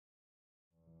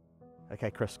Okay,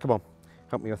 Chris, come on.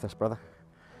 Help me with this, brother.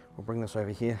 We'll bring this over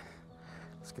here.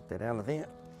 Let's get that out of there.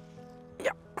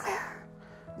 Yep.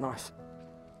 Nice.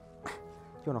 Do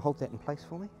you want to hold that in place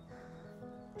for me?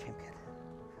 Champion.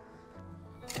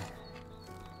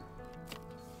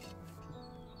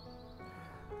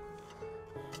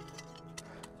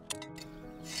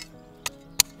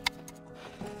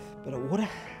 Bit of water.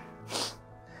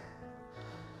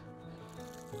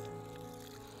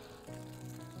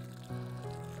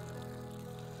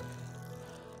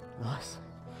 Nice.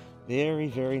 Very,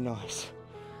 very nice.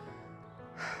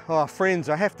 Oh, friends,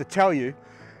 I have to tell you,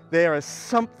 there is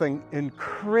something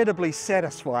incredibly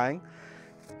satisfying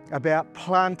about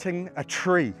planting a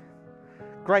tree.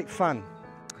 Great fun.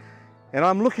 And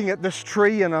I'm looking at this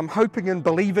tree and I'm hoping and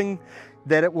believing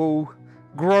that it will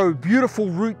grow beautiful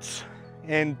roots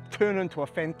and turn into a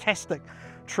fantastic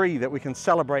tree that we can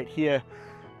celebrate here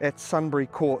at Sunbury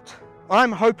Court.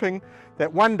 I'm hoping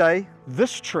that one day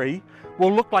this tree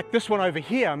will look like this one over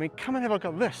here. I mean, come and have a look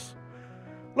at this.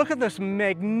 Look at this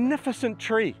magnificent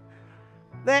tree.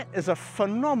 That is a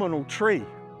phenomenal tree.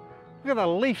 Look at the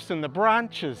leaves and the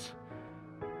branches.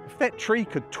 If that tree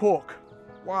could talk,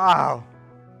 wow.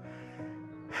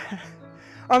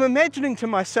 I'm imagining to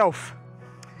myself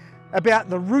about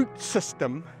the root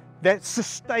system that's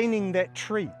sustaining that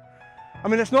tree. I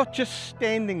mean, it's not just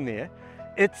standing there,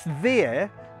 it's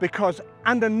there because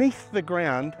underneath the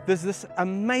ground there's this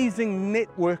amazing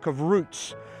network of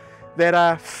roots that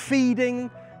are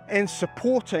feeding and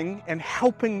supporting and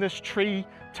helping this tree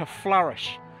to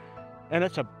flourish. And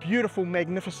it's a beautiful,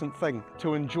 magnificent thing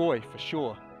to enjoy for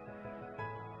sure.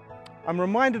 I'm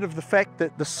reminded of the fact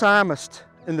that the psalmist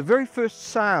in the very first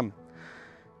psalm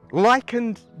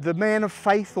likened the man of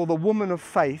faith or the woman of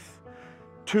faith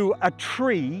to a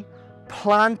tree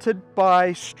planted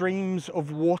by streams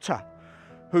of water,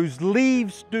 whose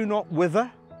leaves do not wither,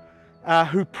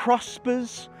 who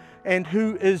prospers and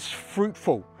who is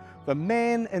fruitful. The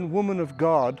man and woman of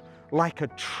God like a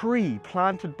tree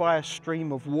planted by a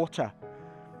stream of water.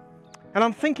 And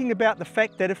I'm thinking about the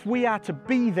fact that if we are to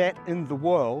be that in the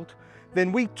world,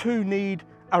 then we too need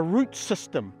a root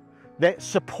system that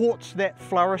supports that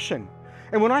flourishing.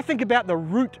 And when I think about the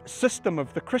root system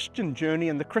of the Christian journey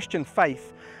and the Christian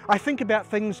faith, I think about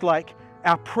things like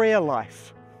our prayer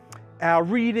life, our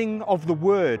reading of the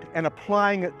Word and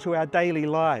applying it to our daily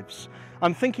lives.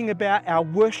 I'm thinking about our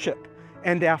worship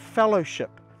and our fellowship.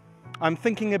 I'm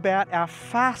thinking about our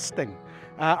fasting.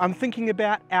 I'm thinking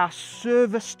about our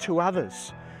service to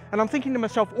others. And I'm thinking to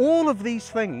myself, all of these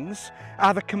things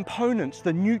are the components,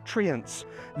 the nutrients,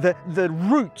 the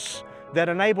roots that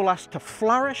enable us to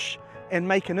flourish and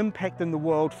make an impact in the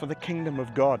world for the kingdom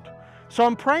of God. So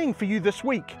I'm praying for you this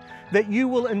week that you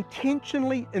will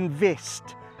intentionally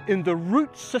invest in the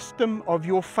root system of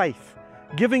your faith,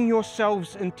 giving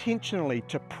yourselves intentionally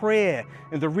to prayer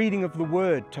and the reading of the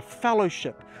Word, to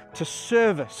fellowship, to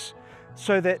service,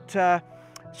 so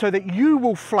that you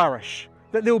will flourish,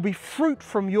 that there will be fruit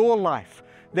from your life,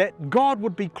 that God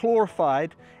would be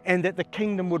glorified and that the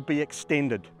kingdom would be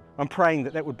extended. I'm praying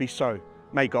that that would be so.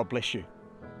 May God bless you.